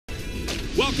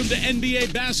Welcome to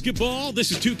NBA basketball.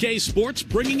 This is 2K Sports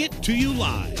bringing it to you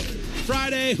live.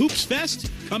 Friday Hoops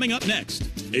Fest coming up next.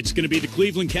 It's going to be the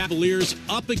Cleveland Cavaliers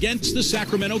up against the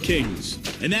Sacramento Kings.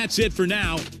 And that's it for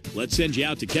now. Let's send you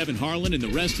out to Kevin Harlan and the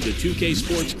rest of the 2K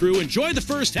Sports crew. Enjoy the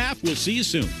first half. We'll see you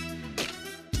soon.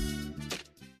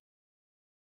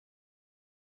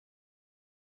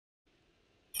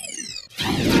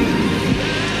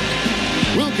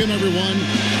 Welcome, everyone.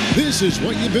 This is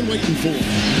what you've been waiting for.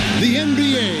 The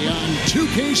NBA on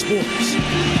 2K Sports.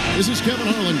 This is Kevin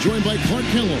Harlan, joined by Clark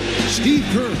Kellogg, Steve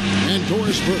Kerr, and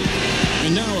Doris Burke.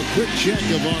 And now a quick check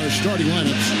of our starting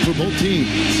lineups for both teams.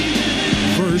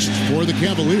 First, for the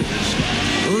Cavaliers,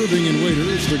 Irving and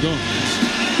Waiters, the guards.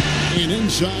 And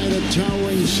inside, a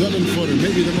towering 7-footer,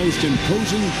 maybe the most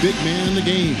imposing big man in the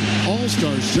game,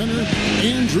 all-star center,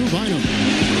 Andrew Bynum.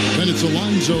 Then it's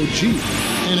Alonzo G,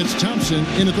 and it's Thompson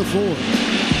in at the 4.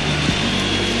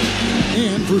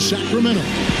 And for Sacramento,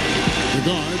 the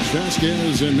guards,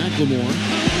 Vasquez and McLemore,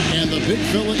 and the big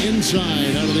fella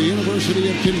inside out of the University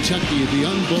of Kentucky, the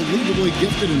unbelievably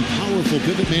gifted and powerful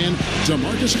pivot man,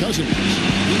 DeMarcus Cousins.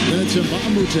 Then it's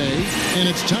Mbamute, and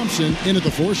it's Thompson in at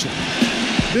the 4 slot.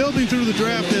 Building through the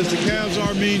draft as the Cavs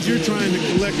are means you're trying to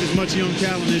collect as much young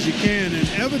talent as you can, and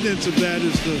evidence of that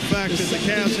is the fact that the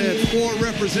Cavs had 4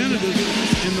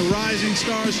 representatives in the Rising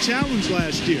Stars Challenge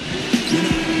last year.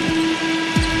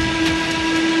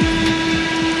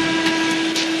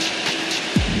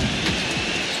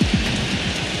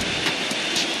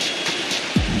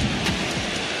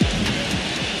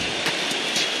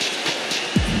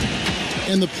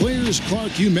 And the players,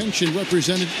 Clark, you mentioned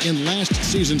represented in last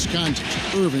season's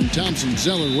contest, Irvin, Thompson,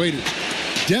 Zeller, Waiters.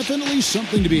 Definitely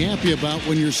something to be happy about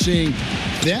when you're seeing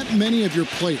that many of your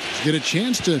players get a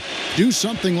chance to do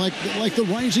something like the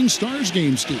Rising Stars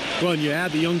game, Steve. Well, and you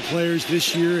add the young players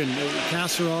this year, and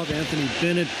Kasparov, Anthony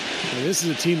Bennett. This is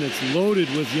a team that's loaded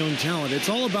with young talent. It's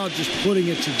all about just putting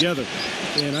it together.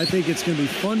 And I think it's going to be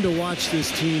fun to watch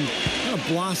this team kind of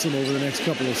blossom over the next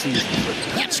couple of seasons.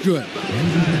 That's good.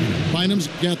 Bynum's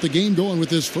got the game going with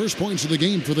his first points of the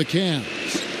game for the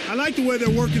Cavs. I like the way they're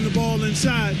working the ball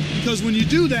inside, because when you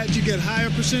do that, you get higher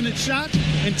percentage shots,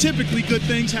 and typically good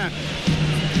things happen.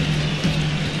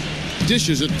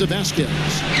 Dishes it to Vasquez.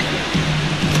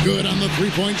 Good on the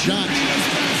three-point shot.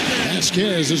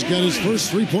 Vasquez has got his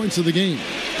first 3 points of the game.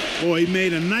 Boy, he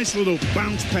made a nice little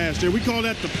bounce pass there. We call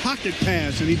that the pocket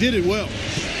pass, and he did it well.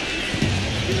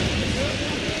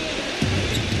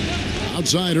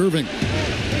 Outside, Irving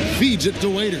feeds it to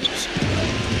Waiters.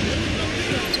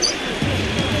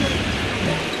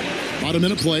 About a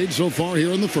minute played so far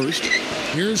here in the first.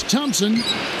 Here's Thompson,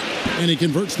 and he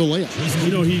converts the layup.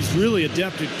 You know, he's really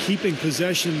adept at keeping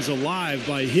possessions alive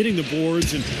by hitting the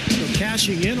boards and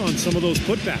cashing in on some of those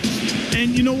putbacks.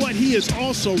 And you know what? He is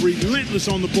also relentless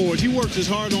on the boards. He works as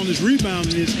hard on his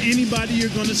rebounding as anybody you're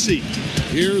going to see.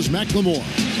 Here's McLemore.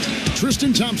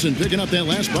 Tristan Thompson picking up that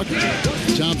last bucket.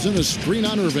 Thompson, a screen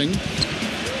on Irving.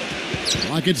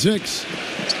 Clock at 6.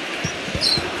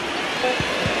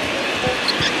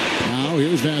 Now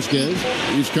here's Vasquez.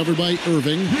 He's covered by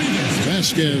Irving.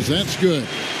 Vasquez, that's good.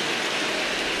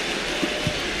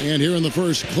 And here in the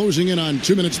first, closing in on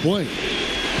 2 minutes play.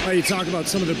 You talk about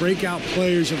some of the breakout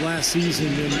players of last season,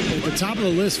 and at the top of the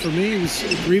list for me was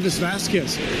Rivas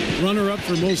Vasquez, runner-up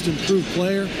for most improved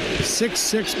player,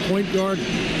 6'6" point guard,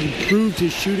 improved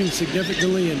his shooting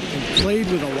significantly, and played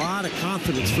with a lot of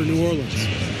confidence for New Orleans.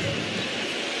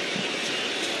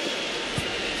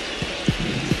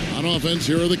 On offense,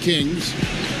 here are the Kings.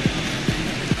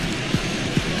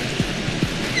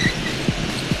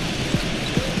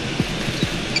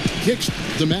 Kicks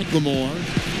to McLemore.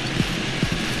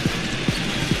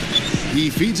 He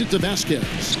feeds it to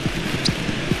Vasquez.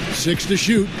 6 to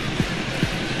shoot.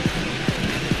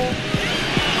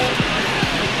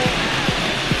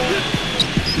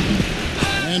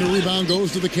 And a rebound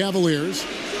goes to the Cavaliers.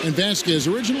 And Vasquez,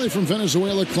 originally from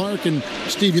Venezuela, Clark, and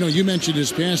Steve, you know, you mentioned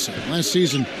his passing. Last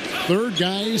season, 3rd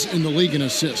guys in the league in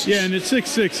assists. Yeah, and at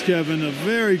 6'6", Kevin, a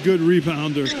very good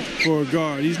rebounder for a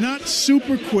guard. He's not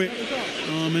super quick,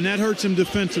 and that hurts him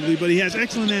defensively, but he has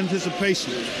excellent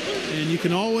anticipation. And you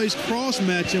can always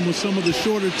cross-match him with some of the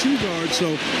shorter 2 guards,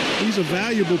 so he's a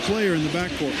valuable player in the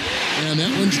backcourt. And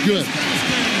that one's good.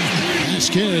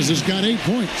 Vasquez has got 8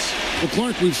 points. Well,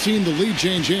 Clark, we've seen the lead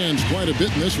change hands quite a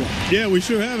bit in this one. Yeah, we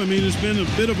sure have. I mean, it's been a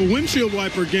bit of a windshield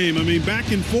wiper game. I mean,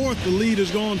 back and forth, the lead has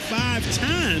gone 5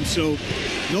 times, so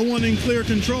no one in clear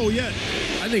control yet.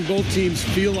 I think both teams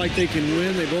feel like they can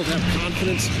win. They both have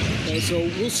confidence. So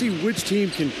we'll see which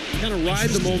team can kind of ride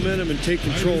the momentum and take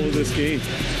control of this game.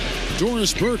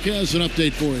 Doris Burke has an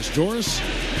update for us. Doris?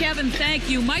 Kevin, thank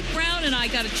you. Mike Brown and I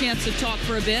got a chance to talk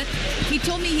for a bit. He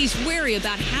told me he's wary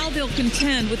about how they'll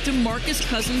contend with DeMarcus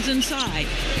Cousins inside.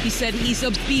 He said he's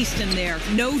a beast in there,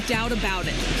 no doubt about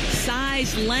it.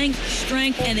 Size, length,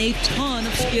 strength, and a ton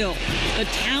of skill. The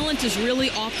talent is really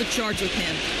off the charts with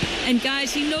him. And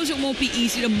guys, he knows it won't be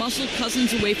easy to muscle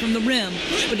Cousins away from the rim,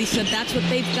 but he said that's what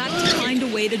they've got to find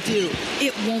a way to do.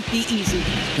 It won't be easy.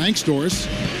 Thanks, Doris.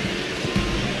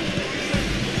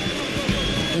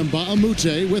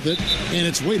 Mbamute with it, and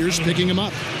it's Waiters picking him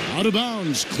up. Out of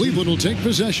bounds, Cleveland will take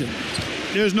possession.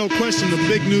 There's no question the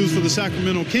big news for the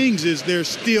Sacramento Kings is they're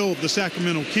still the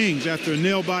Sacramento Kings. After a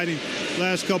nail-biting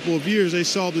last couple of years, they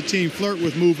saw the team flirt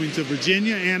with moving to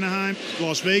Virginia, Anaheim,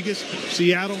 Las Vegas,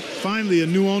 Seattle. Finally, a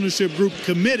new ownership group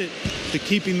committed to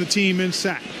keeping the team in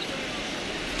Sac.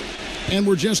 And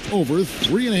we're just over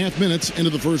 3.5 minutes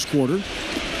into the first quarter.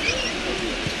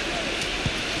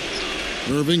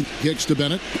 Irving kicks to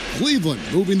Bennett. Cleveland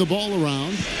moving the ball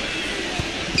around.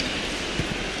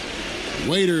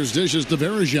 Waiters dishes to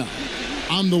Verejao.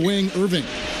 On the wing, Irving.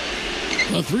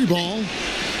 A 3-ball.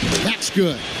 That's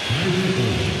good.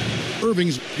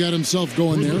 Irving's got himself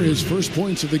going there. His first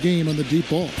points of the game on the deep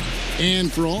ball.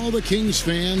 And for all the Kings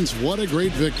fans, what a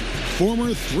great victory.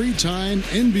 Former 3-time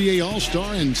NBA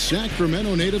All-Star and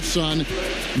Sacramento native son,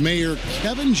 Mayor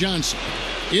Kevin Johnson,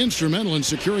 instrumental in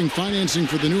securing financing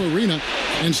for the new arena.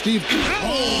 And Steve...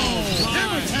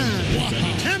 Hammer time! Wow.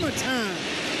 Hammer time!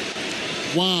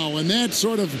 Wow, and that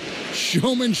sort of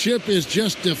showmanship is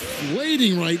just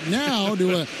deflating right now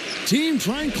to a team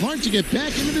trying, Clark, to get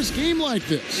back into this game like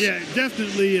this. Yeah,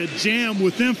 definitely a jam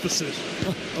with emphasis.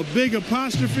 A big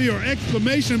apostrophe or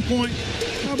exclamation point.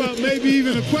 How about maybe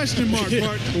even a question mark,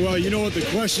 Clark? Well, you know what the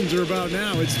questions are about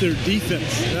now? It's their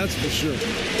defense, that's for sure.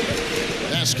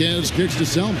 Vasquez kicks to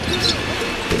Selma.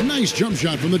 Nice jump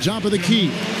shot from the top of the key.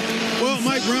 Well,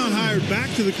 Mike Brown hired back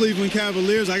to the Cleveland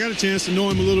Cavaliers. I got a chance to know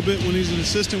him a little bit when he's an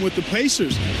assistant with the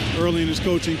Pacers early in his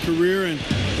coaching career and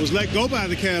was let go by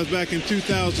the Cavs back in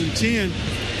 2010.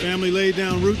 Family laid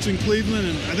down roots in Cleveland,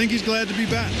 and I think he's glad to be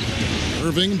back.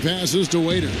 Irving passes to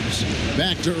Waiters.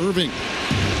 Back to Irving.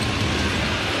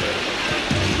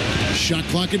 Shot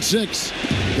clock at 6.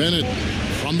 Bennett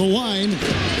from the line.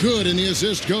 Good, and the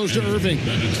assist goes to Irving.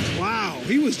 Wow,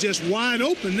 he was just wide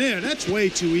open there. That's way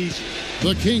too easy.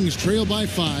 The Kings trail by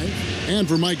 5. And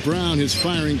for Mike Brown, his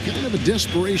firing, kind of a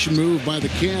desperation move by the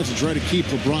Cavs to try to keep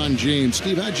LeBron James.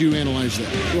 Steve, how'd you analyze that?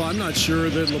 Well, I'm not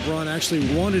sure that LeBron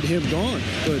actually wanted him gone.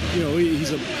 But, you know,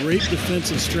 he's a great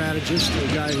defensive strategist, a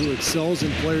guy who excels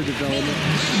in player development.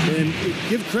 And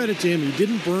give credit to him. He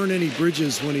didn't burn any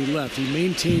bridges when he left. He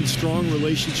maintained strong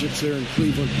relationships there in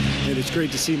Cleveland. And it's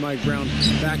great to see Mike Brown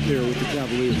back there with the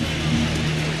Cavaliers.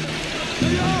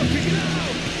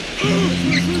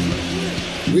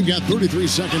 We've got 33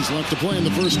 seconds left to play in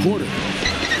the first quarter.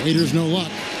 Waiters no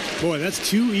luck. Boy, that's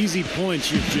 2 easy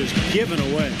points you've just given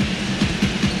away.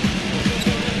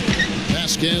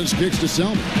 Vasquez kicks to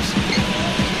Selmas.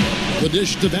 The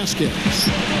dish to Vasquez.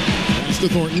 Pass to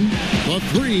Thornton. The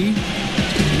 3.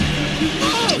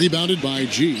 Rebounded by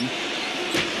G.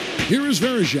 Here is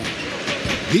Verejao.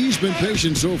 He's been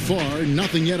patient so far.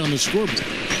 Nothing yet on the scoreboard.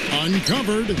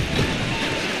 Uncovered.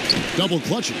 Double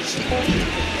clutches.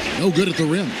 No good at the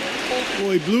rim.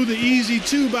 Boy, he blew the easy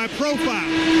 2 by profile.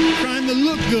 Trying to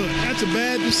look good. That's a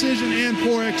bad decision and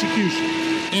poor execution.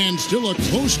 And still a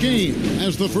close game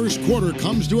as the first quarter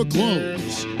comes to a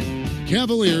close.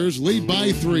 Cavaliers lead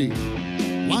by 3.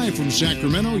 Live from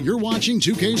Sacramento, you're watching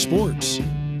 2K Sports.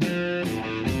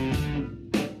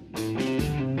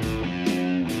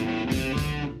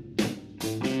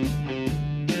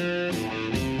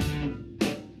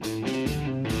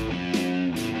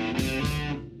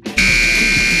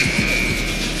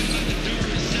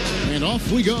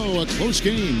 Off we go, a close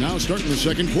game now starting the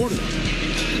second quarter.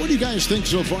 What do you guys think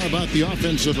so far about the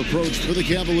offensive approach for the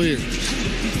Cavaliers?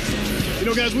 You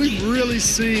know, guys, we've really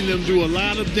seen them do a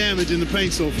lot of damage in the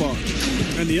paint so far.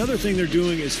 And the other thing they're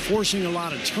doing is forcing a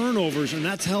lot of turnovers, and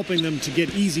that's helping them to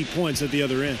get easy points at the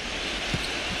other end.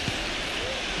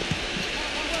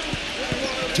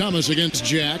 Thomas against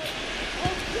Jack.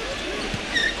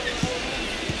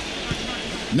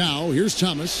 Now, here's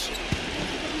Thomas.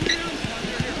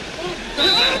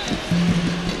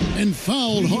 And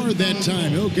fouled hard that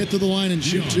time. He'll get to the line and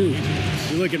shoot 2.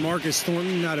 You look at Marcus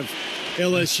Thornton out of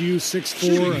LSU,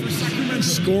 6'4", a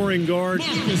scoring guard.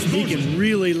 He can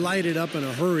really light it up in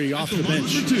a hurry off the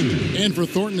bench. And for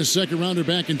Thornton, a second rounder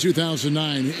back in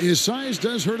 2009. His size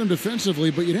does hurt him defensively,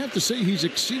 but you'd have to say he's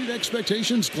exceeded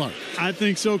expectations, Clark. I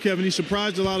think so, Kevin. He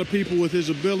surprised a lot of people with his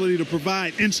ability to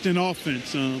provide instant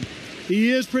offense.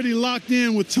 he is pretty locked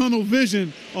in with tunnel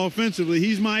vision offensively.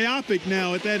 He's myopic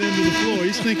now at that end of the floor.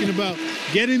 He's thinking about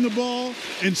getting the ball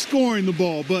and scoring the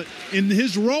ball. But in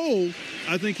his role,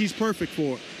 I think he's perfect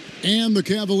for it. And the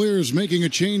Cavaliers making a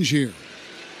change here.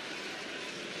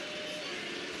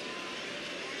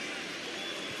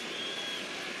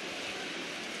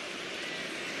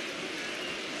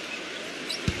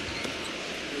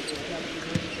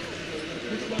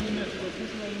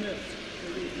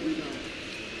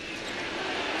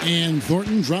 And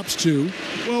Thornton drops 2.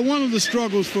 Well, one of the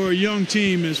struggles for a young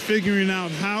team is figuring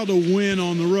out how to win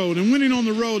on the road. And winning on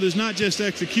the road is not just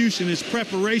execution, it's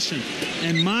preparation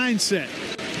and mindset.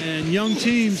 And young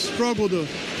teams struggle to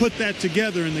put that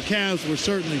together, and the Cavs were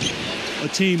certainly a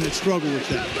team that struggled with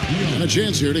that. And a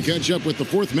chance here to catch up with the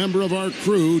 4th member of our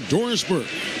crew, Doris Burke.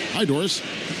 Hi, Doris.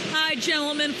 Hi,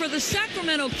 gentlemen. For the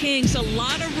Sacramento Kings, a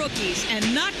lot of rookies,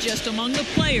 and not just among the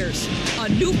players. A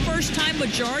new first-time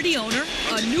majority owner,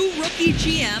 a new rookie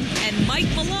GM, and Mike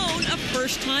Malone, a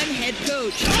first-time head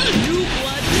coach. New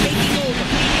blood taking over.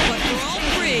 But for all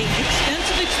three,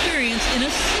 extensive experience in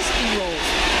assistant roles,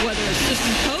 whether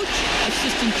assistant coach,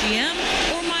 assistant GM,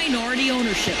 or minority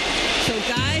ownership. So,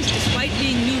 guys, despite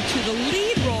being new to the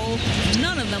lead role,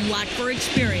 none of them lack for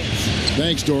experience.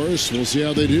 Thanks, Doris. We'll see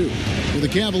how they do. With the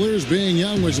Cavaliers, being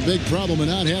young was a big problem, and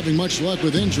not having much luck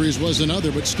with injuries was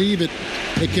another. But, Steve, it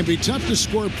can be tough to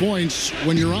score points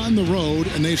when you're on the road,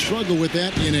 and they struggle with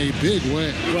that in a big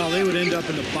way. Well, they would end up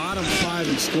in the bottom 5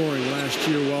 in scoring last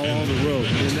year while on the road,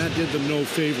 and that did them no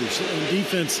favors. And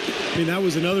defense, I mean, that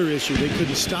was another issue. They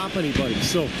couldn't stop anybody.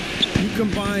 So you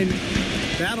combine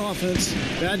bad offense,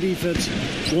 bad defense,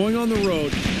 going on the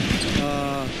road,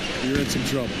 you're in some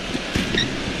trouble.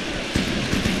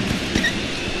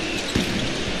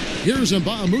 Here's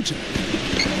Mbamute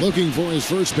looking for his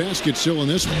first basket still in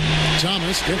this one.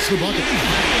 Thomas gets the bucket.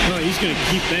 Oh, he's going to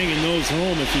keep banging those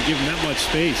home if you give him that much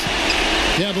space.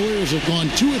 Cavaliers have gone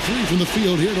 2 of 3 from the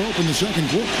field here to open the second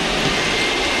quarter.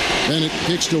 Bennett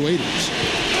kicks to Waiters.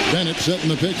 Bennett setting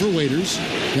the pick for Waiters.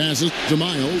 Passes to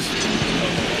Miles.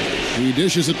 He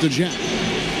dishes it to Jack.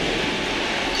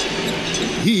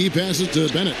 He passes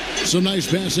to Bennett. Some nice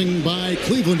passing by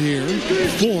Cleveland here.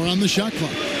 4 on the shot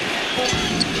clock.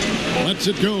 Lets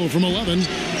it go from 11.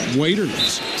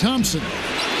 Waiters. Thompson.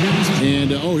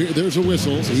 And, here, there's a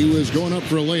whistle. He was going up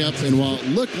for a layup, and while it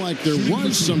looked like there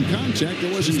was some contact,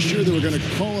 I wasn't sure they were going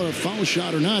to call it a foul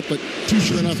shot or not, but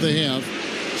sure enough they have.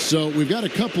 So we've got a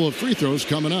couple of free throws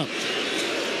coming up.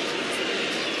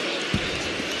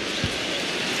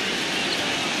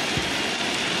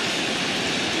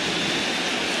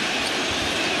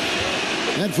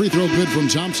 That free throw good from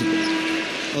Thompson.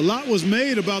 A lot was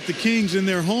made about the Kings in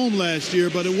their home last year,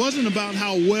 but it wasn't about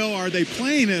how well are they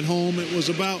playing at home. It was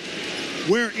about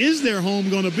where is their home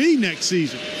going to be next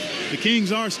season. The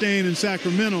Kings are staying in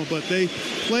Sacramento, but they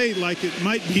played like it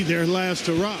might be their last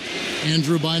hurrah.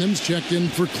 Andrew Bynum's checked in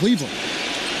for Cleveland.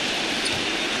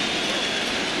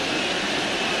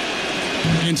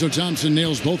 And so Thompson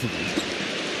nails both of them.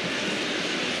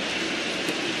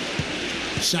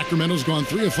 Sacramento's gone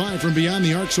 3 of 5 from beyond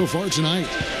the arc so far tonight.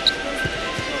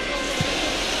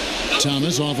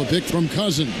 Thomas off a pick from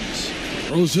Cousins.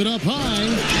 Throws it up high.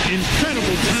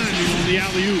 Incredible timing on the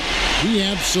alley-oop. He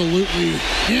absolutely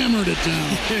hammered it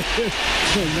down.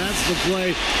 And that's the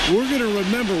play we're going to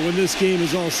remember when this game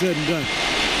is all said and done.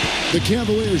 The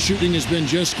Cavaliers shooting has been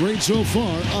just great so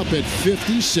far, up at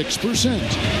 56%.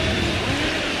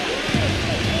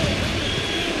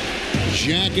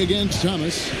 Jack against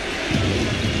Thomas.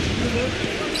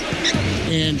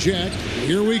 And Jack,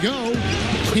 here we go,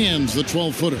 hams the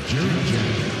 12-footer.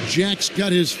 Jack's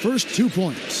got his first 2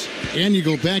 points. And you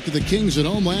go back to the Kings at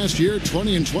home last year,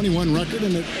 20-21 record,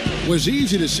 and it was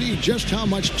easy to see just how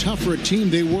much tougher a team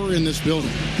they were in this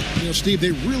building. You know, Steve,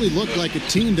 they really looked like a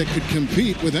team that could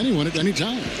compete with anyone at any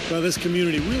time. Well, this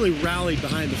community really rallied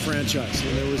behind the franchise.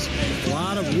 And there was a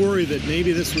lot of worry that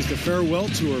maybe this was the farewell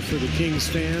tour for the Kings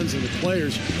fans and the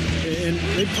players. And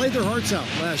they played their hearts out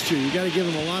last year. You got to give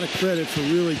them a lot of credit for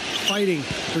really fighting,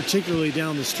 particularly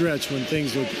down the stretch when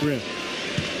things looked grim.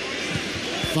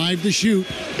 5 to shoot.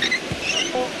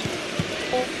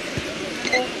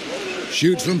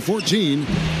 Shoots from 14.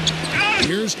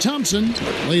 Here's Thompson.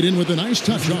 Laid in with a nice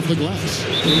touch off the glass.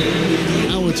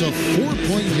 Now it's a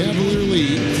 4-point Cavalier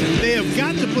lead. They have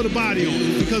got to put a body on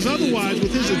him, because otherwise,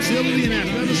 with his agility and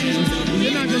athleticism,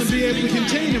 they're not going to be able to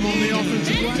contain him on the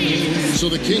offensive glass. So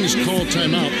the Kings call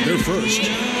timeout. They're first.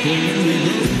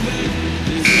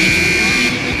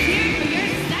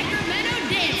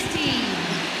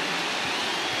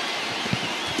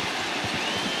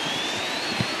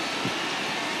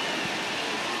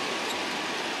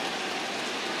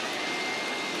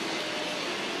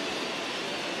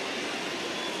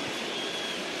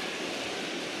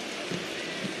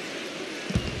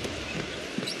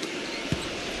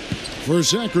 For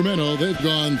Sacramento, they've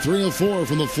gone 3 of 4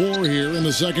 from the floor here in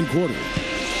the second quarter.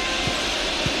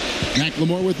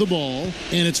 McLemore with the ball,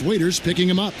 and it's Waiters picking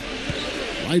him up.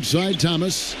 Right side,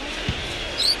 Thomas.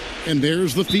 And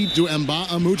there's the feed to Mba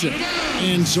Amuta.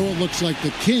 And so it looks like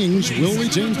the Kings will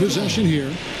retain possession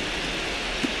here.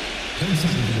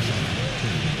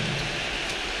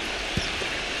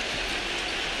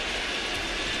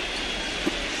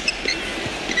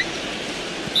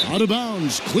 Out of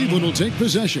bounds. Cleveland will take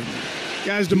possession.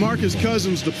 Guys, DeMarcus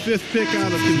Cousins, the 5th pick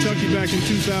out of Kentucky back in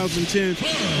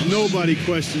 2010. Nobody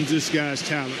questions this guy's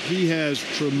talent. He has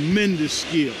tremendous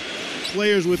skill.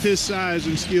 Players with his size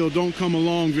and skill don't come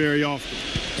along very often.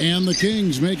 And the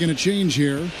Kings making a change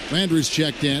here. Landry's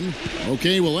checked in.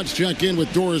 Okay, well, let's check in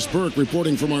with Doris Burke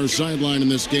reporting from our sideline in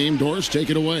this game. Doris, take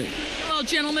it away. Well,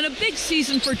 gentlemen, a big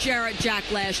season for Jarrett Jack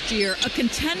last year, a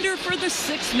contender for the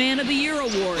 6th Man of the Year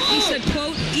award. He said,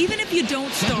 quote, even if you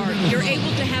don't start, you're able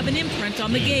to have an imprint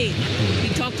on the game. He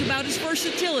talked about his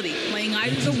versatility, playing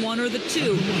either the 1 or the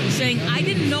 2, saying, I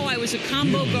didn't know I was a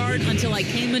combo guard until I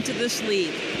came into this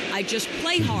league. I just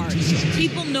play hard.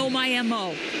 People know my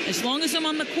MO. As long as I'm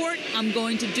on the court, I'm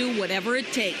going to do whatever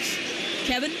it takes.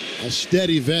 Kevin? A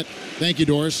steady vet. Thank you,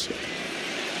 Doris.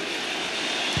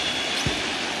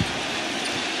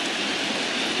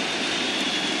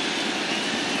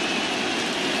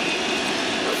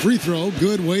 Free throw,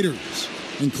 good. Waiters.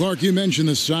 And Clark, you mentioned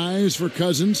the size for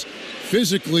Cousins.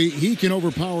 Physically, he can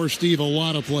overpower, Steve, a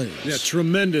lot of players. Yeah,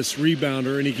 tremendous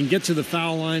rebounder, and he can get to the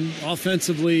foul line.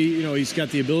 Offensively, you know, he's got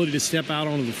the ability to step out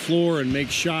onto the floor and make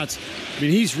shots. I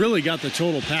mean, he's really got the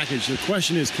total package. The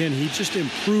question is, can he just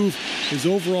improve his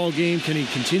overall game? Can he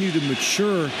continue to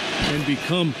mature and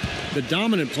become the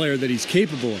dominant player that he's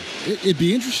capable of? It'd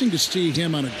be interesting to see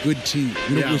him on a good team.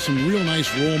 You know, with some real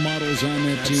nice role models on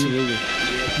that team. Absolutely.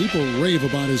 People rave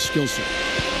about his skill set.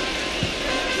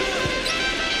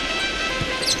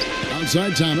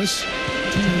 Outside Thomas.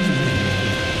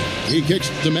 He kicks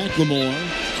to McLemore.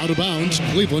 Out of bounds.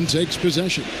 Cleveland takes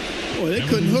possession. Boy, they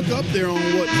couldn't hook up there on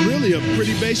what's really a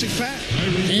pretty basic pass.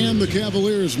 And the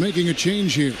Cavaliers making a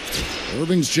change here.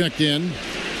 Irving's checked in.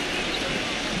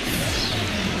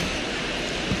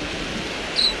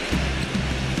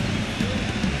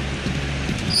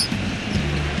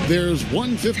 There's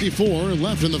 1:54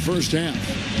 left in the first half.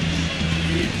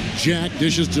 Jack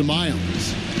dishes to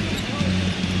Miles.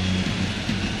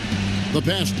 The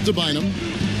pass to Bynum.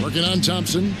 Working on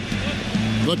Thompson.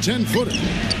 The 10-footer.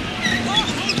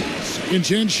 Second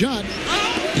chance shot.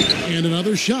 And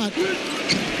another shot.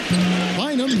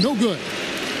 Bynum, no good.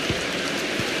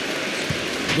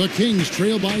 The Kings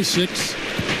trail by 6.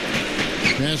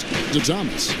 Pass to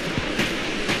Thomas.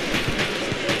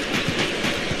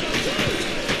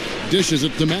 Dishes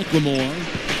it to McLemore.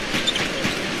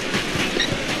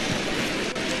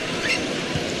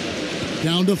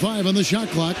 Down to 5 on the shot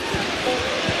clock.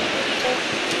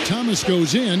 Thomas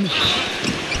goes in.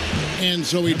 And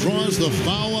so he draws the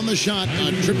foul on the shot.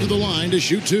 A trip to the line to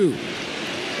shoot 2.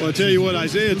 Well, I'll tell you what,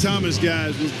 Isaiah Thomas,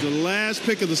 guys, was the last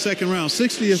pick of the second round,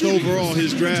 60th overall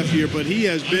his draft year, but he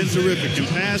has been terrific, can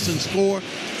pass and score,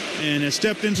 and has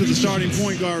stepped into the starting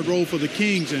point guard role for the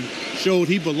Kings and showed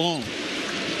he belonged.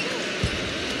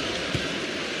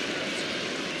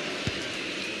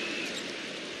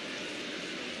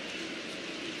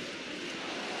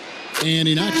 And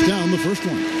he knocks down the first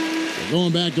one.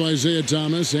 Going back to Isaiah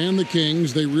Thomas and the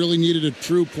Kings, they really needed a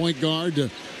true point guard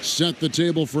to set the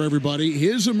table for everybody.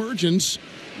 His emergence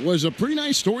was a pretty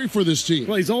nice story for this team.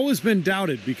 Well, he's always been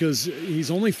doubted because he's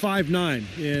only 5'9",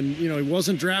 and you know he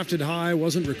wasn't drafted high,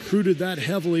 wasn't recruited that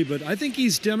heavily, but I think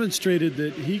he's demonstrated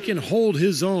that he can hold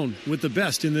his own with the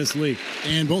best in this league.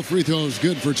 And both free throws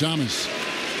good for Thomas.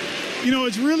 You know,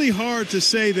 it's really hard to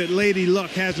say that Lady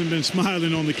Luck hasn't been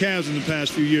smiling on the Cavs in the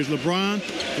past few years. LeBron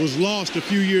was lost a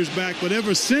few years back, but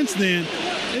ever since then,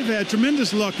 they've had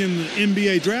tremendous luck in the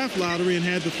NBA draft lottery and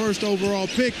had the first overall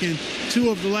pick in 2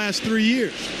 of the last 3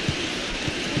 years.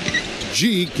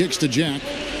 G kicks to Jack.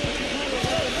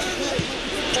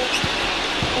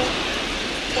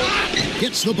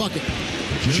 Gets the bucket.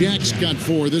 Jack's got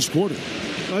 4 this quarter.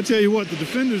 I'll tell you what, the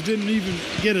defenders didn't even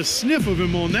get a sniff of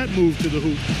him on that move to the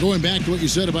hoop. Going back to what you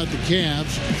said about the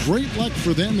Cavs, great luck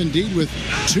for them indeed with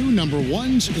 2 number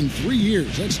 1s in 3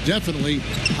 years. That's definitely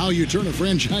how you turn a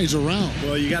franchise around.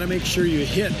 Well, you got to make sure you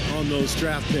hit on those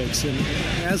draft picks. And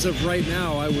as of right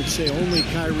now, I would say only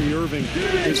Kyrie Irving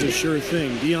is a sure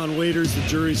thing. Dion Waiters, the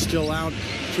jury's still out.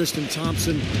 Tristan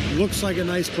Thompson looks like a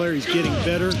nice player. He's getting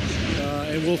better.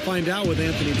 And we'll find out with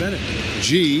Anthony Bennett.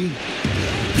 G.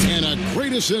 And a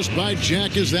great assist by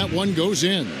Jack as that one goes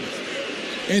in.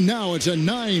 And now it's a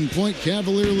 9-point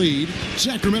Cavalier lead.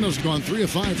 Sacramento's gone 3 of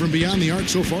 5 from beyond the arc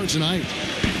so far tonight.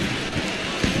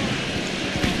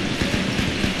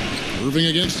 Irving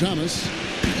against Thomas.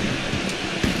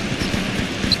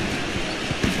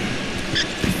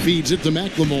 Feeds it to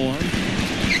McLemore.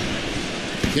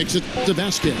 Kicks it to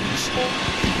Vasquez.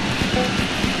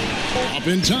 Up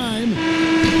in time.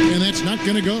 And that's not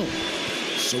going to go.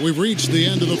 So we've reached the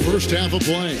end of the first half of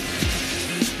play.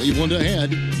 Cleveland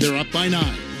ahead. They're up by 9.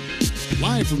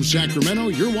 Live from Sacramento,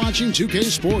 you're watching 2K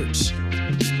Sports.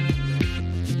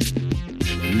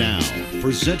 Now,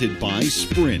 presented by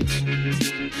Sprint.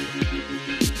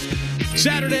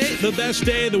 Saturday, the best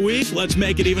day of the week. Let's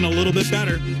make it even a little bit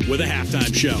better with a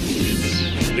halftime show.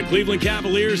 The Cleveland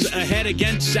Cavaliers ahead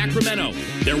against Sacramento.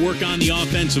 Their work on the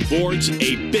offensive boards,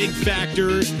 a big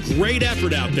factor. Great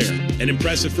effort out there. An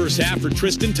impressive first half for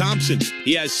Tristan Thompson.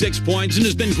 He has 6 points and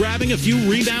has been grabbing a few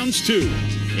rebounds too.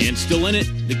 And still in it,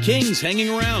 the Kings hanging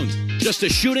around. Just a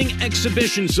shooting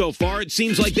exhibition so far. It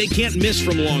seems like they can't miss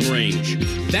from long range.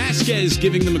 Vasquez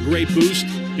giving them a great boost.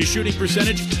 His shooting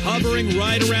percentage hovering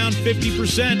right around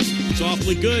 50%. It's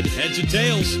awfully good, heads and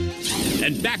tails.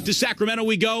 And back to Sacramento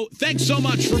we go. Thanks so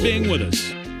much for being with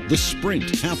us. The Sprint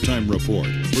Halftime Report,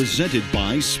 presented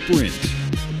by Sprint.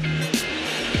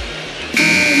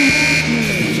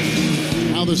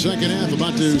 Now the second half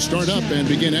about to start up and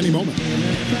begin any moment.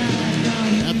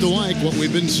 Have to like what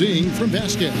we've been seeing from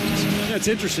Vasquez. That's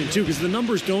interesting, too, because the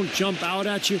numbers don't jump out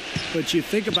at you, but you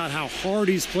think about how hard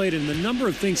he's played and the number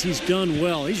of things he's done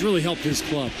well. He's really helped his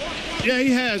club. Yeah, he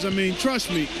has. I mean,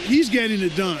 trust me, he's getting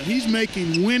it done. He's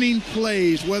making winning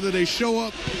plays, whether they show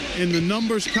up in the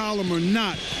numbers column or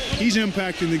not. He's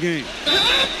impacting the game.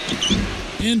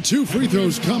 And 2 free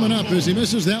throws coming up as he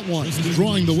misses that one.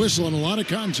 Drawing the whistle and a lot of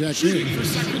contact here.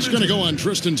 It's going to go on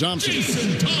Tristan Thompson.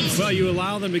 Well, you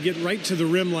allow them to get right to the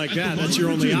rim like that. That's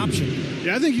your only option.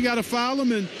 Yeah, I think you got to foul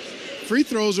them, and free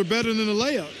throws are better than a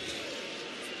layup.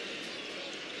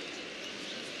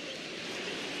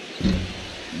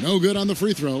 No good on the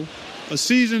free throw. A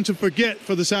season to forget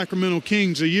for the Sacramento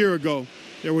Kings a year ago.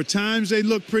 There were times they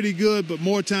looked pretty good, but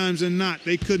more times than not,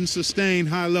 they couldn't sustain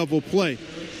high-level play.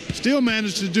 Still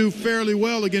managed to do fairly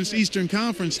well against Eastern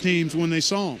Conference teams when they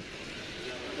saw him.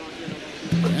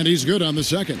 And he's good on the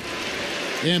second.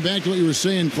 And back to what you were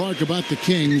saying, Clark, about the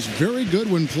Kings. Very good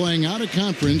when playing out of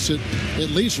conference, at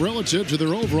least relative to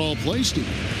their overall play style.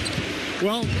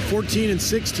 Well,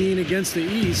 14-16 against the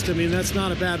East. I mean, that's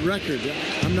not a bad record.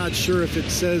 I'm not sure if it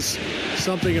says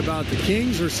something about the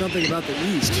Kings or something about the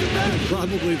East.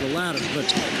 Probably the latter,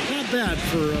 but not bad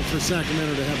for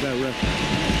Sacramento to have that record.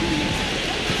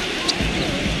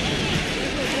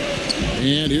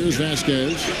 And here's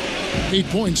Vasquez. 8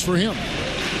 points for him.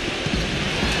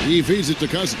 He feeds it to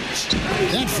Cousins.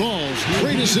 That falls.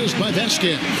 Great assist by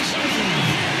Vasquez.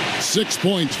 6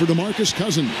 points for DeMarcus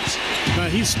Cousins.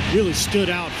 He's really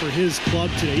stood out for his club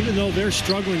today. Even though they're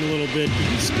struggling a little bit,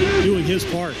 he's doing his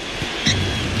part.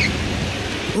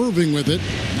 Irving with it.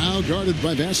 Now guarded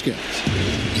by Vasquez.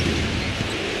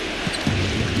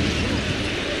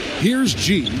 Here's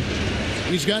G.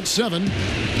 He's got 7.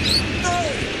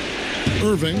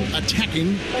 Irving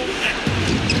attacking.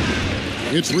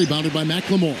 It's rebounded by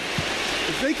McLemore.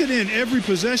 If they could end every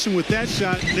possession with that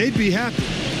shot, they'd be happy.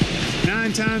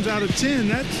 9 times out of 10,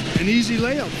 that's an easy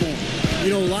layup for them.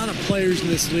 You know, a lot of players in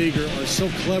this league are so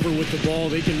clever with the ball,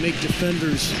 they can make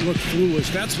defenders look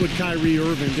foolish. That's what Kyrie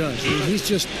Irving does. I mean, he's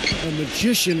just a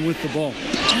magician with the ball.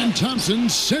 And Thompson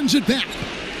sends it back.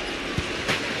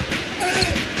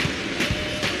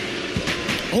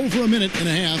 Over a minute and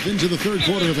a half into the third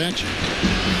quarter of action.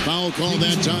 Foul call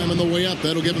that time on the way up.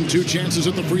 That'll give him 2 chances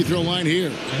at the free throw line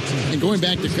here. And going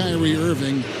back to Kyrie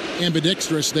Irving,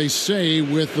 ambidextrous, they say,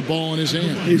 with the ball in his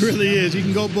hand. He really is. He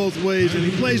can go both ways, and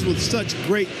he plays with such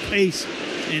great pace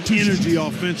and energy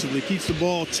offensively. Keeps the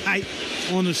ball tight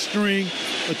on the string,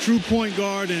 a true point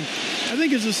guard, and I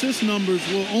think his assist numbers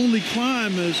will only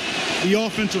climb as the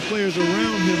offensive players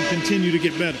around him continue to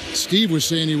get better. Steve was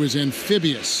saying he was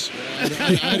amphibious.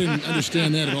 I didn't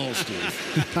understand that at all,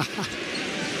 Steve.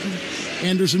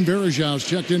 Anderson Varejau's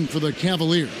checked in for the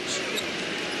Cavaliers.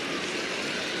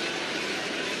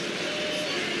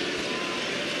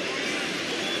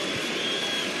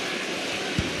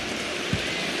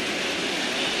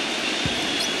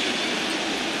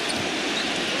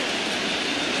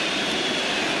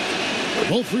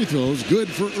 Both free throws good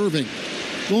for Irving.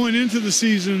 Going into the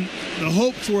season, the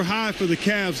hopes were high for the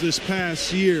Cavs this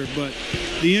past year, but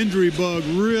the injury bug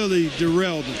really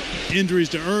derailed them. Injuries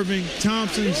to Irving,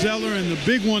 Thompson, Zeller, and the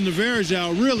big one to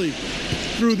Varejao really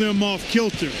threw them off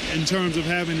kilter in terms of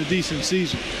having a decent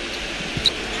season.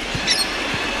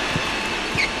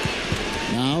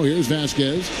 Now here's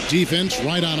Vasquez. Defense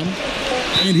right on him.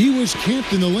 And he was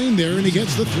camped in the lane there, and he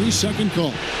gets the 3-second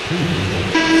call.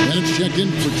 Bennett's checked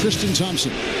in for Tristan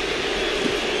Thompson.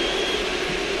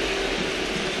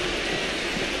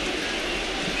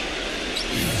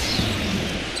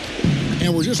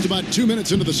 And we're just about 2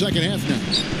 minutes into the second half now.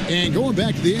 And going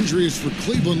back to the injuries for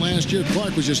Cleveland last year,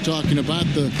 Clark was just talking about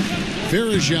the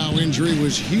Varejao injury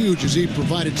was huge as he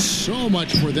provided so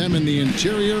much for them in the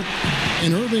interior.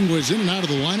 And Irving was in and out of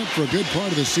the lineup for a good part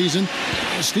of the season.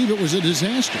 Steve, it was a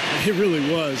disaster. It really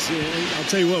was. I'll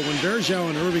tell you what, when Varejao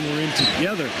and Irving were in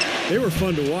together, they were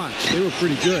fun to watch. They were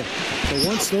pretty good. But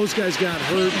once those guys got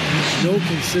hurt, no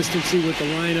consistency with the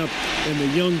lineup, and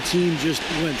the young team just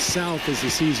went south as the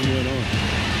season went on.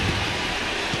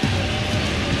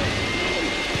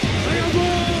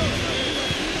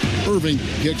 Irving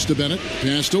kicks to Bennett.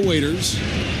 Pass to Waiters.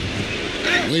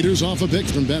 Waiters off a pick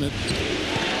from Bennett.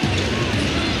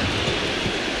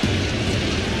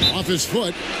 Off his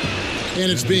foot.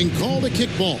 And it's being called a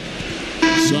kickball.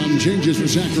 Some changes for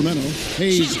Sacramento.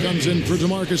 Hayes comes in for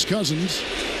DeMarcus Cousins.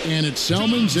 And it's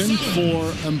Selman's in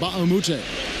for Mbaumute.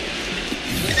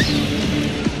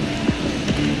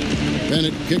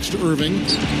 Bennett kicks to Irving.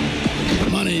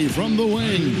 Money from the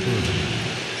wing.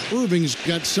 Irving's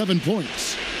got 7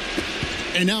 points.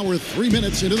 And now we're 3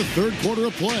 minutes into the third quarter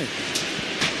of play.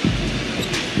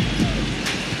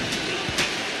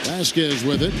 Vasquez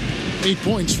with it. 8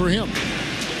 points for him.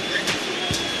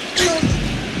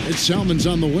 It's Salmon's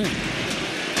on the wing.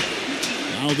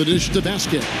 Now the dish to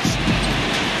Vasquez.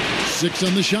 6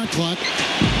 on the shot clock.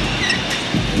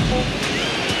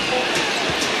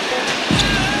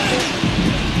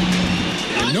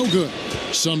 No good.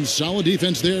 Some solid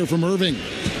defense there from Irving.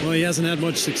 Well, he hasn't had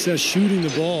much success shooting the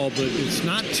ball, but it's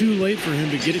not too late for him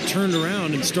to get it turned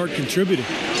around and start contributing.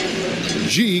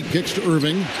 G kicks to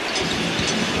Irving.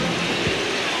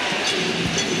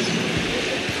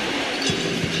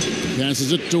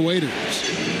 Passes it to Waiters.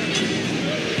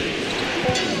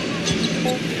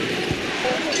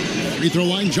 Free throw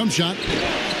line jump shot.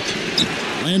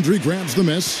 Landry grabs the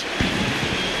miss.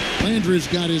 Landry's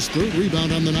got his 3rd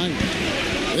rebound on the night.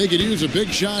 They could use a big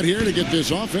shot here to get this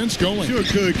offense going. Sure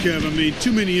could, Kev. I mean,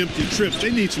 too many empty trips.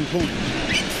 They need some points.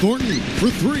 Thornton for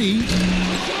 3.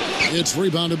 It's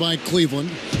rebounded by Cleveland.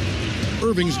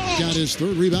 Irving's got his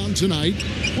 3rd rebound tonight.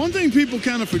 One thing people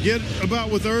kind of forget about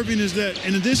with Irving is that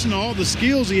in addition to all the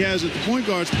skills he has at the point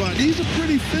guard spot, he's a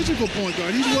pretty physical point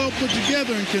guard. He's well put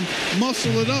together and can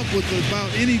muscle it up with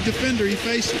about any defender he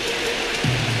faces.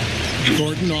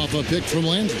 Thornton off a pick from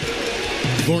Landry.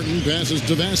 Thornton passes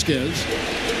to Vasquez.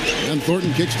 And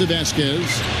Thornton kicks to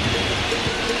Vasquez.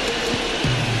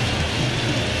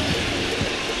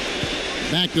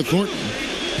 Back to Thornton.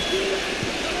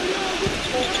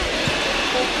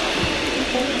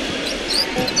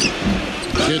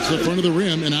 Hits the front of the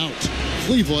rim and out.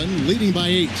 Cleveland leading by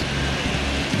 8.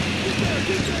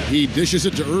 He dishes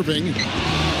it to Irving.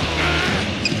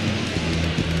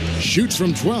 Shoots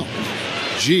from 12.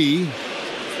 G.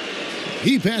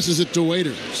 He passes it to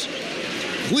Waiters.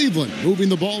 Cleveland moving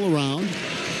the ball around.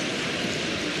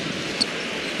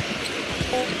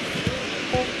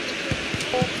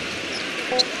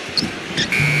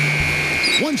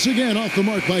 Once again off the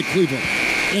mark by Cleveland.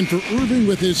 And for Irving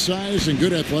with his size and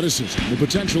good athleticism, the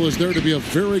potential is there to be a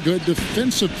very good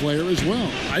defensive player as well.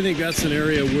 I think that's an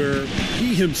area where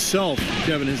he himself,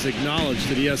 Kevin, has acknowledged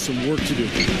that he has some work to do.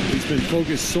 He's been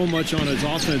focused so much on his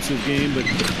offensive game, but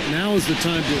now is the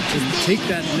time to take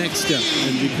that next step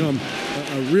and become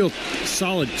a real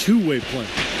solid two-way player.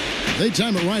 They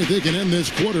time it right, they can end this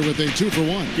quarter with a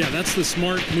 2-for-1. Yeah, that's the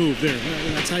smart move there.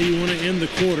 That's how you want to end the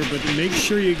quarter, but make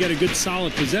sure you get a good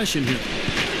solid possession here.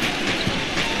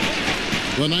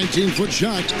 The 19-foot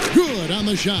shot, good on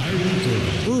the shot.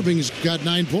 Irving's got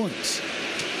 9 points.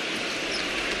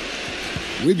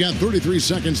 We've got 33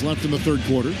 seconds left in the third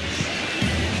quarter.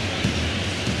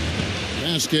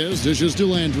 Vasquez dishes to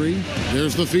Landry.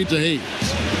 There's the feed to Hayes.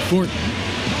 Thornton.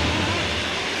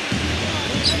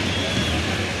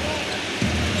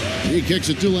 He kicks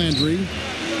it to Landry.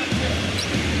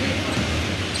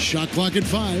 Shot clock at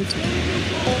 5.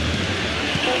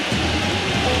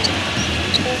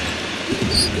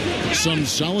 Some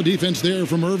solid defense there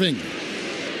from Irving.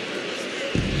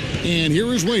 And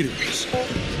here is Waiters.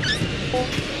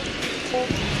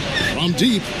 From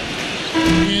deep.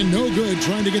 And no good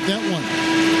trying to get that one.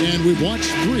 And we've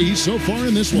watched 3 so far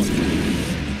in this one.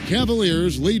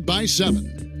 Cavaliers lead by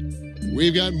 7.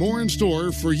 We've got more in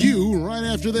store for you right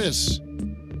after this.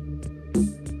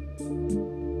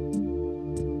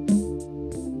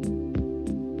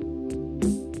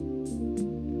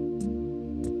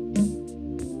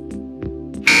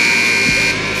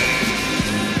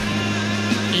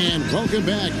 Welcome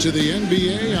back to the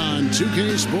NBA on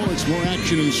 2K Sports. More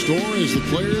action in store as the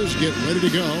players get ready to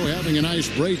go. Having a nice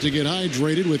break to get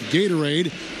hydrated with Gatorade.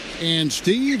 And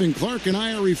Steve and Clark and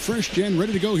I are refreshed and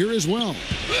ready to go here as well.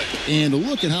 And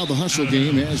look at how the hustle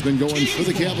game has been going for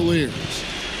the Cavaliers.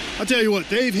 I'll tell you what,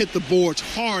 they've hit the boards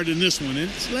hard in this one, and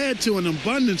it's led to an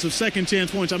abundance of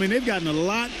second-chance points. I mean, they've gotten a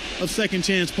lot of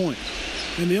second-chance points.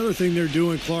 And the other thing they're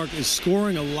doing, Clark, is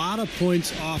scoring a lot of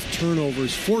points off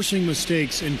turnovers, forcing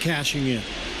mistakes, and cashing in.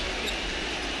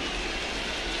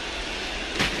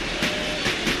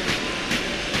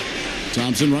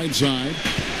 Thompson right side.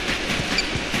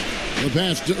 The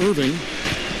pass to Irving.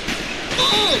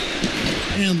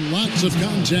 And lots of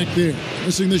contact there.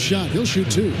 Missing the shot. He'll shoot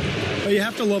two. Well, you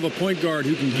have to love a point guard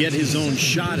who can get his own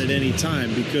shot at any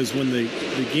time, because when the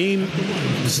game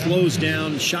slows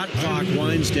down, shot clock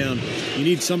winds down, you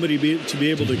need somebody to be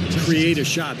able to create a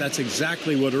shot. That's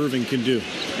exactly what Irving can do.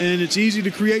 And it's easy to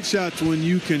create shots when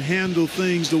you can handle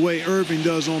things the way Irving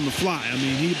does on the fly. I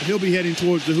mean, he'll be heading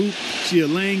towards the hoop, see a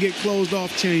lane get closed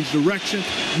off, change direction,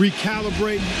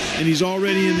 recalibrate, and he's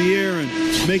already in the air and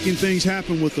making things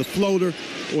happen with a floater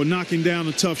or knocking down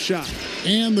a tough shot.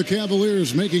 And the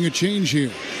Cavaliers making a change here.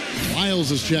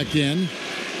 Miles is checked in.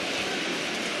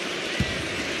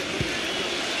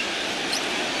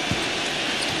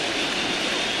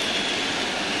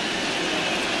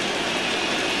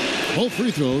 Both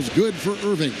free throws good for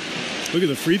Irving. Look at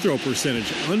the free throw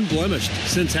percentage. Unblemished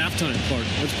since halftime, Clark.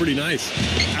 That's pretty nice.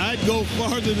 I'd go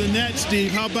farther than that,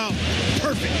 Steve. How about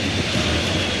perfect?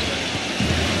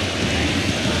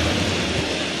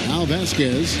 Now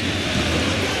Vasquez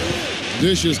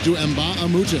dishes to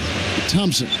Mbah-a-Moute.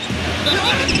 Thompson.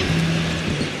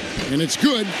 And it's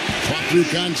good. Fought through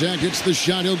contact, hits the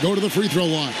shot. He'll go to the free throw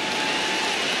line.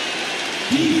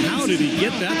 How did he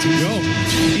get that to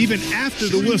go? Even after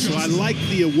the whistle, I like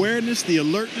the awareness, the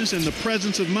alertness, and the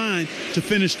presence of mind to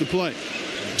finish the play.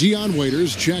 Dion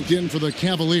Waiters checked in for the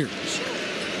Cavaliers.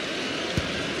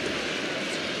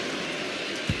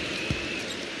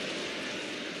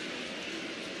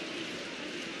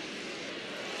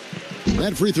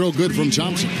 That free throw good from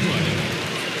Thompson.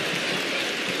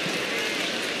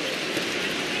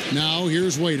 Now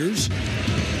here's Waiters.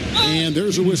 And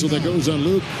there's a whistle that goes on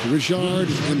Luke Richard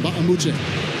and Mbah-a-Moute.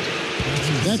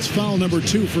 That's foul number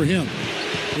 2 for him.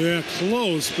 Yeah,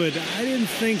 close, but I didn't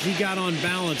think he got on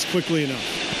balance quickly enough.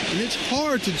 And it's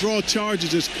hard to draw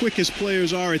charges as quick as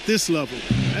players are at this level.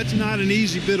 That's not an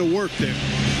easy bit of work there.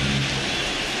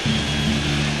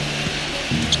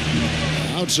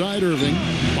 Outside Irving.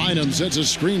 Bynum sets a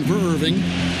screen for Irving.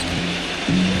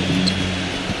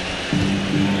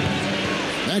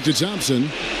 Back to Thompson.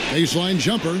 Baseline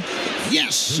jumper.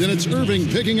 Yes! And it's Irving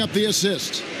picking up the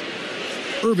assist.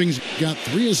 Irving's got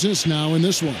 3 assists now in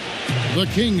this one. The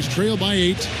Kings trail by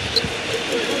 8.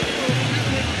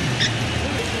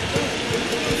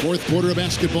 Fourth quarter of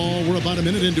basketball. We're about a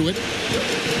minute into it.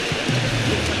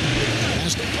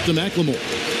 Pass to McLemore.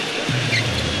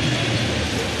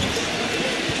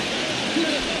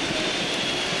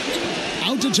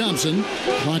 Out to Thompson.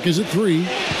 Clock is at 3.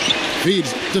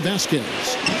 Feeds to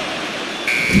Vasquez.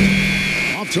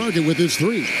 Off target with his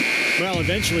 3. Well,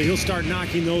 eventually he'll start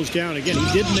knocking those down again.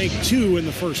 He did make 2 in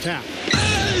the first half.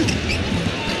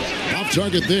 Off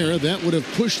target there. That would have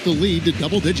pushed the lead to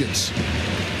double digits.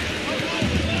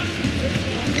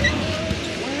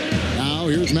 Now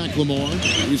here's McLemore.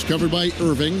 He's covered by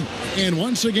Irving. And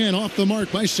once again off the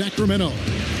mark by Sacramento.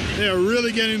 They're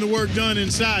really getting the work done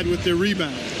inside with their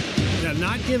rebound. Yeah,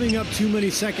 not giving up too many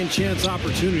second chance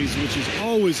opportunities, which is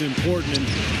always important, and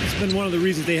it's been one of the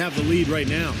reasons they have the lead right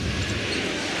now.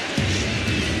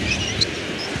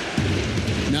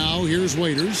 Now here's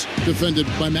Waiters, defended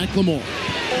by McLemore.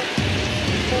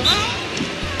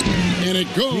 And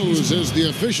it goes as the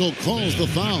official calls the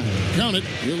foul. Count it.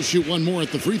 He'll shoot one more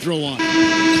at the free throw line.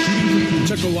 It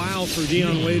took a while for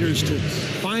Dion Waiters to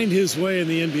find his way in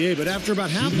the NBA, but after about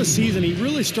half a season, he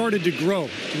really started to grow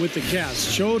with the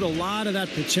Cavs. Showed a lot of that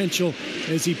potential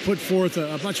as he put forth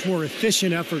a much more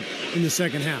efficient effort in the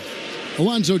second half.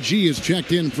 Alonzo G is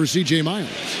checked in for C.J. Miles.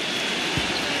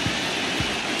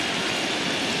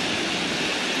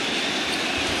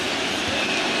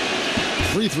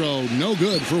 Free throw, no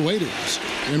good for Waiters.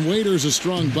 And Waiters, a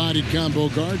strong-bodied combo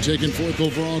guard, taken 4th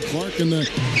overall, Clark, in the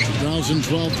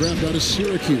 2012 draft out of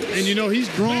Syracuse. And, you know, he's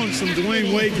drawn some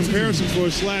Dwayne Wade comparisons for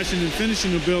his slashing and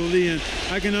finishing ability, and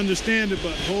I can understand it,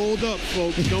 but hold up,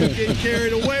 folks. Don't get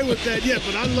carried away with that yet.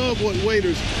 But I love what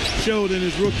Waiters showed in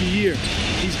his rookie year.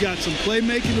 He's got some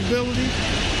playmaking ability,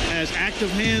 has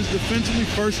active hands defensively,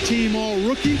 first-team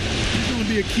all-rookie. He's going to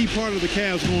be a key part of the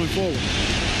Cavs going forward.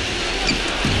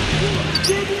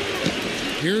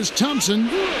 Here's Thompson.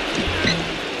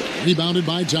 Rebounded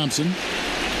by Thompson.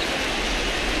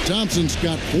 Thompson's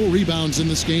got 4 rebounds in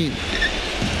this game.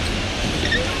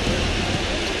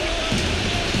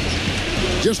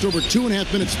 Just over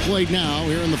 2.5 minutes played now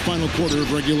here in the final quarter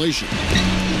of regulation.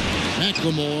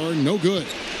 McLemore, no good.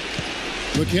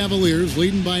 The Cavaliers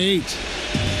leading by 8.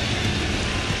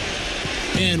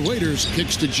 And Waiters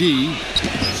kicks to G.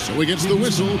 So he gets the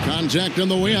whistle. Contact on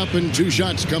the way up and 2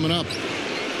 shots coming up.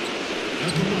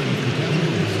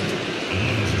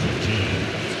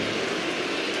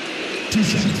 Two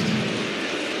shots.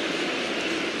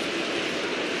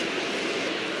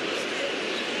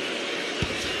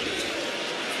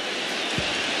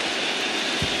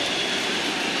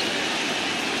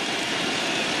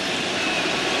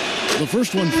 The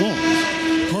first one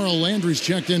falls. Carl Landry's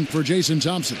checked in for Jason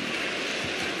Thompson.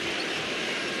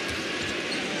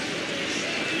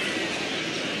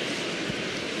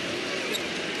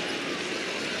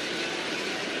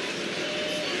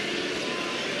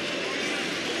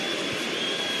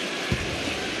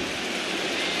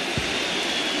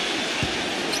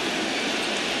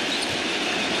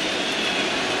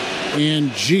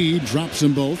 And G drops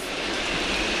them both.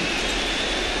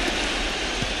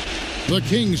 The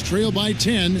Kings trail by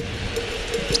 10.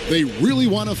 They really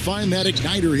want to find that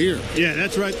igniter here. Yeah,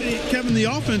 that's right. Kevin, the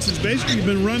offense has basically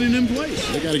been running in place.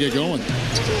 They got to get going.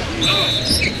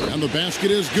 And the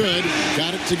basket is good.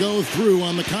 Got it to go through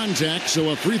on the contact,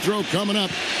 so a free throw coming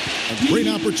up. A great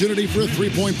opportunity for a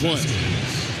three-point play.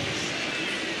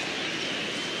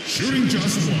 Shooting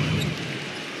just one.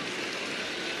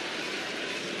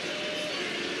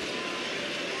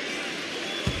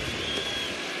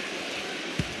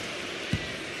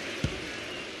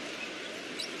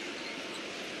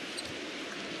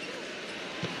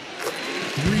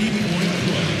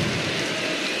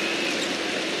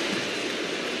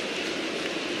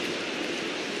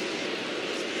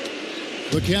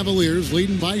 The Cavaliers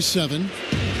leading by 7.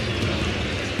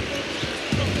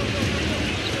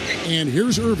 And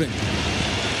here's Irving.